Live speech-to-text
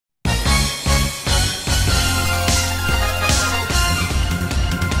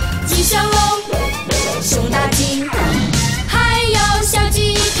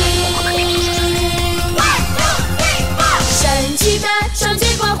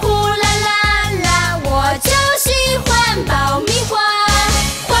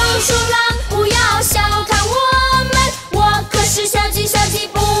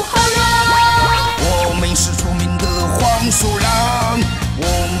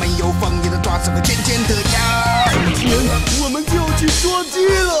是会渐渐的呀。明天我们就要去捉鸡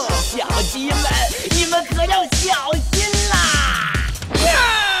了，小鸡们，你们可要小心啦！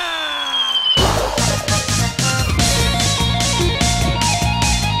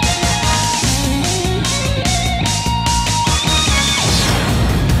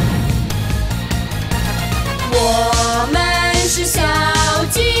我们是小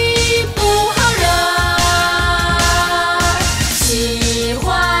鸡，不好惹，喜欢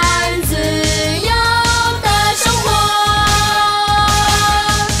自由的生活。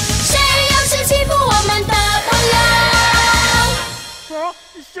谁要是欺负我们的朋友？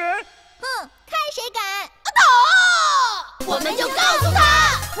谁？看谁敢！打！我们就告诉他，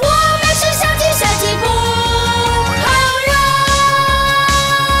我们是小鸡，小鸡不好惹。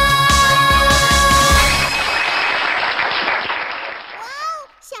哇哦，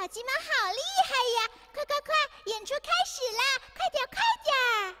小鸡们好厉害呀！快快快，演出开始啦！快点快点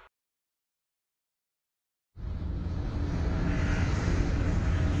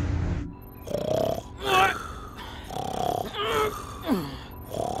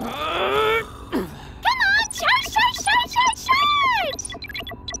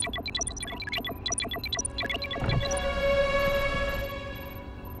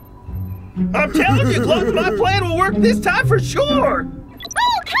！I'm telling you, Glutton, my plan will work this time for sure!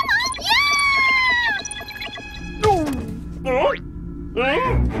 Oh, come on,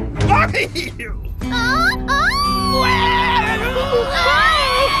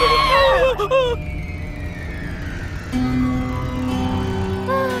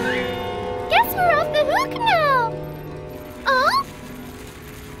 Guess we're off the hook now. Oh?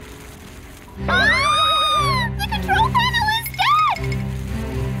 The control panel is dead!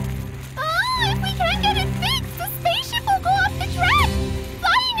 If we can't get it fixed, the spaceship will go off the track,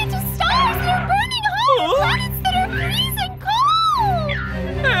 flying into stars that are burning hot, planets that are freezing cold.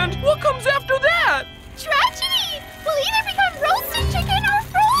 And what comes after that? Tragedy! We'll either become roasted chicken or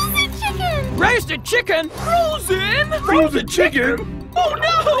frozen chicken. Roasted chicken? Frozen? Frozen chicken? Oh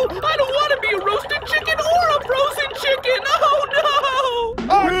no! I don't want to be a roasted chicken or a frozen chicken! Oh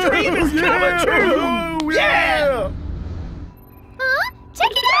no! Our dream is coming true! Yeah! Huh?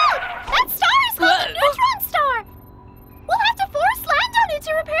 Check it out! That star is called the Neutron star. We'll have to force land on it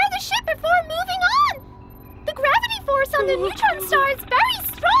to repair the ship before moving on. The gravity force on the Neutron star is very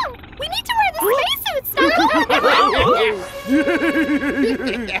strong. We need to wear the spacesuits.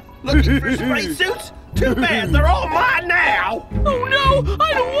 Looking for spacesuits? Too bad, they're all mine now! Oh no!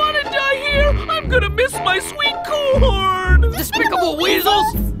 I don't want to die here! I'm gonna miss my sweet corn! Despicable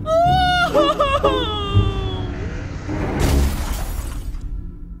weasels!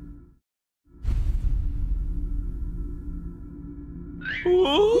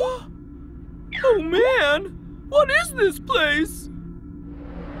 Oh? Oh man! What is this place?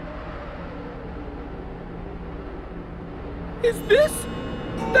 Is this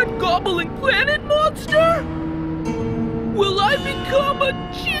that gobbling planet monster? Will I become a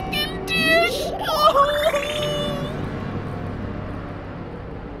chicken dish?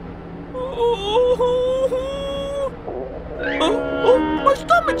 Oh, my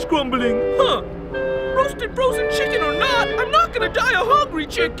stomach's grumbling, huh? Roasted frozen chicken or not, I'm not gonna die a hungry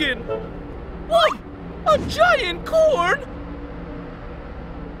chicken. What? A giant corn?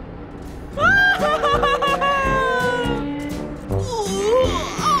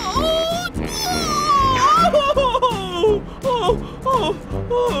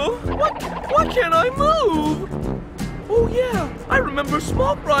 Why can't I move? Oh yeah, I remember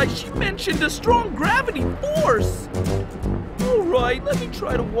Small Fry, she mentioned a strong gravity force. All right, let me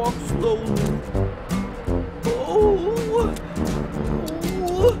try to walk slowly.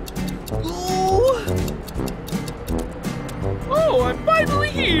 Oh, I'm finally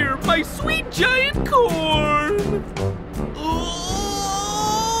here, my sweet giant corn.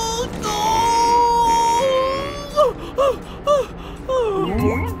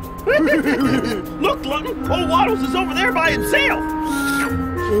 Look, Glutton, old Waddles is over there by himself.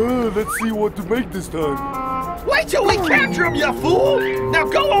 Let's see what to make this time. Wait till we capture him, you fool! Now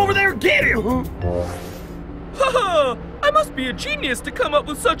go over there and get him! Haha! I must be a genius to come up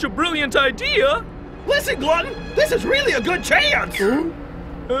with such a brilliant idea! Listen, Glutton, this is really a good chance! And,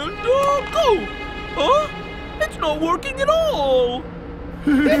 go! Huh? It's not working at all!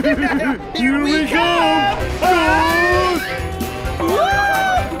 Here we come!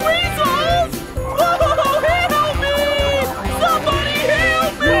 Weasels! Oh, help me! Somebody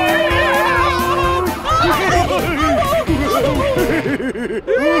help me!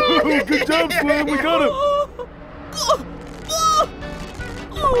 Good job, Slam, we got him!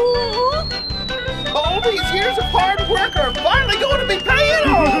 All these years of hard work are finally going to be paying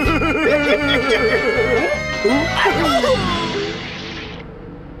off! Oh,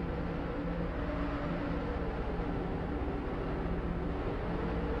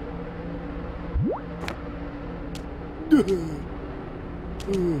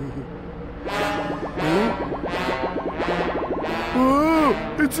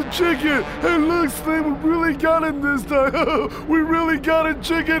 it's a chicken! Hey, look, Slim, we really got him this time. We really got a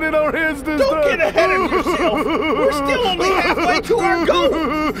chicken in our hands this time. Don't get ahead of yourself. We're still only halfway to our goal.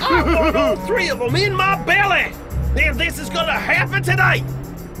 I want all 3 of them in my belly. And this is gonna happen tonight.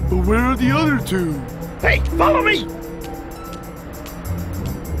 But where are the other 2? Hey, follow me.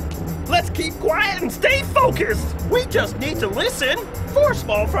 Let's keep quiet and stay focused. We just need to listen for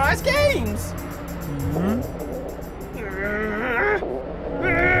Small Fry's games.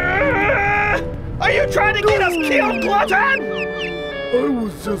 Are you trying to get us killed, Glutton? I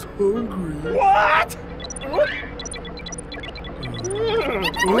was just hungry. What?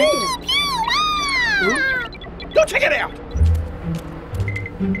 Go check it out.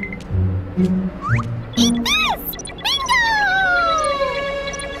 Eat this! Bingo!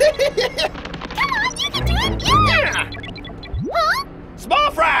 Come on, you can do it! Yeah. Huh? Small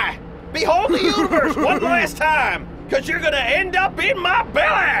Fry, behold the universe one last time, because you're going to end up in my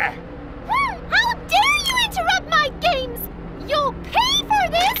belly. How dare you interrupt my games! You'll pay for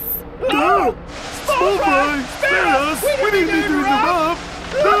this! No! Small Fry, spare us! We didn't mean to interrupt!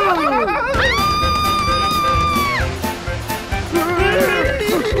 No!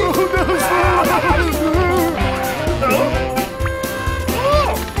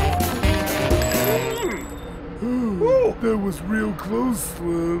 That was real close,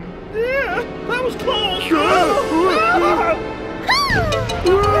 Slim. Yeah, that was close. I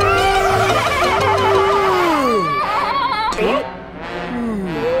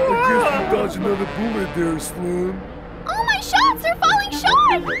guess you dodged another bullet there, Slim. All my shots are falling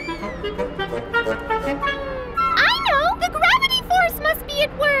short! I know! The gravity force must be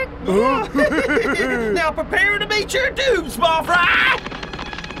at work! Now prepare to meet your doom, Small Fry!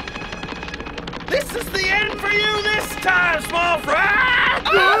 This is the end for you this time, Small Fry!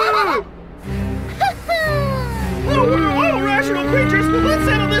 Oh, rational creatures, let's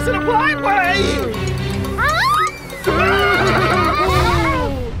settle this in a blind way!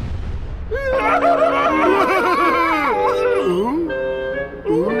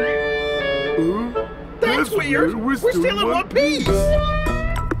 That's weird. We're still in one piece.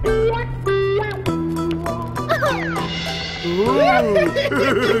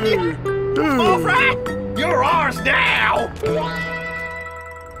 Small Fry, you're ours now.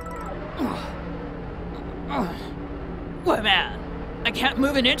 Wait, man, I can't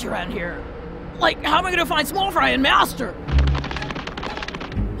move an inch around here. Like, how am I gonna find Small Fry and Master?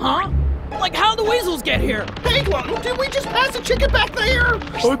 Huh? Like, how'd the weasels get here? Hey, Glutton, did we just pass a chicken back there?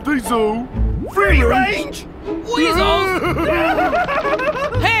 I think so. Free range! Weasels!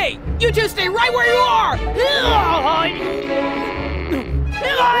 Hey, you two stay right where you are!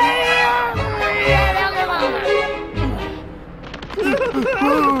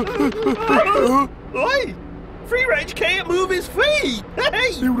 Oi! Free range can't move his feet!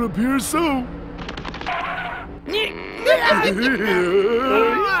 Hey! It would appear so.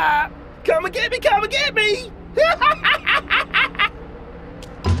 Come and get me! Come and get me!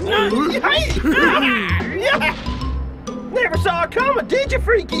 Never saw it coming, did you,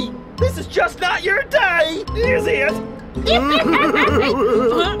 Freaky? This is just not your day, is it? Do you think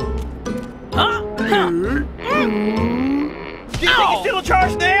you're still in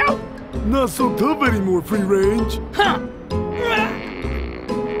charge now? Not so tough anymore, Free Range.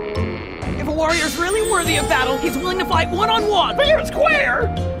 If a warrior's really worthy of battle, he's willing to fight one-on-one. Fair and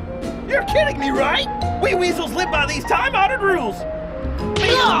square? You're kidding me, right? We weasels live by these time-honored rules. Be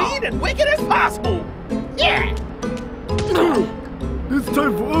as mean and wicked as possible. Yeah! It's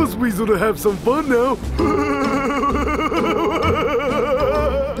time for us, Weasel, to have some fun now.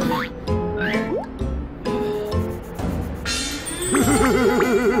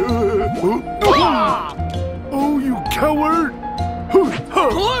 Oh, you coward!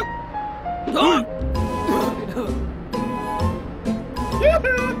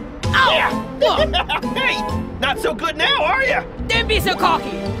 Hey, not so good now, are you? Don't be so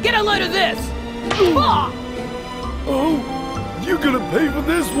cocky. Get a load of this. Oh, you gonna pay for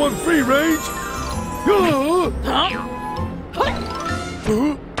this one, Free Range?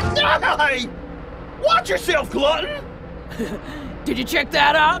 Hey, watch yourself, Glutton. Did you check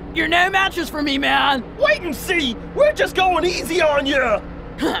that out? You're no matches for me, man. Wait and see. We're just going easy on you.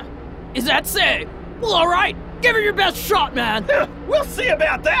 Is that so? Well, all right. Give her your best shot, man. We'll see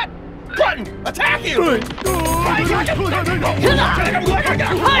about that. Glutton, attack him! Right.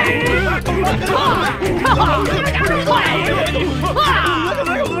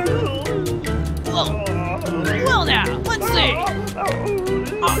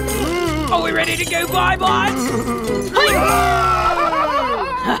 ready to go bye-bye?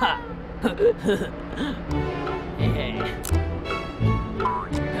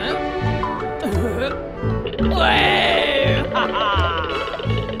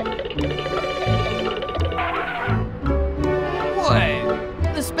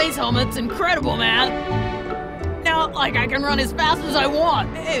 Whoa! The space helmet's incredible, man. Now, like, I can run as fast as I want.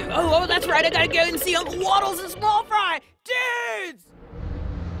 Oh, that's right, I gotta go and see Uncle Waddles and Small Fry. Dudes!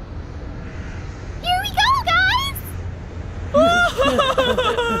 Here we go, guys!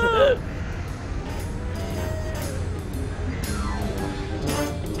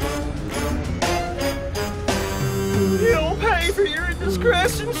 You'll pay for your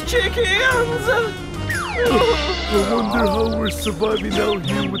indiscretions, chickens! I wonder how we're surviving out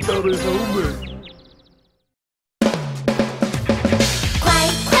here without a helmet. 快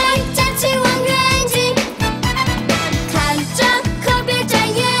快站起来！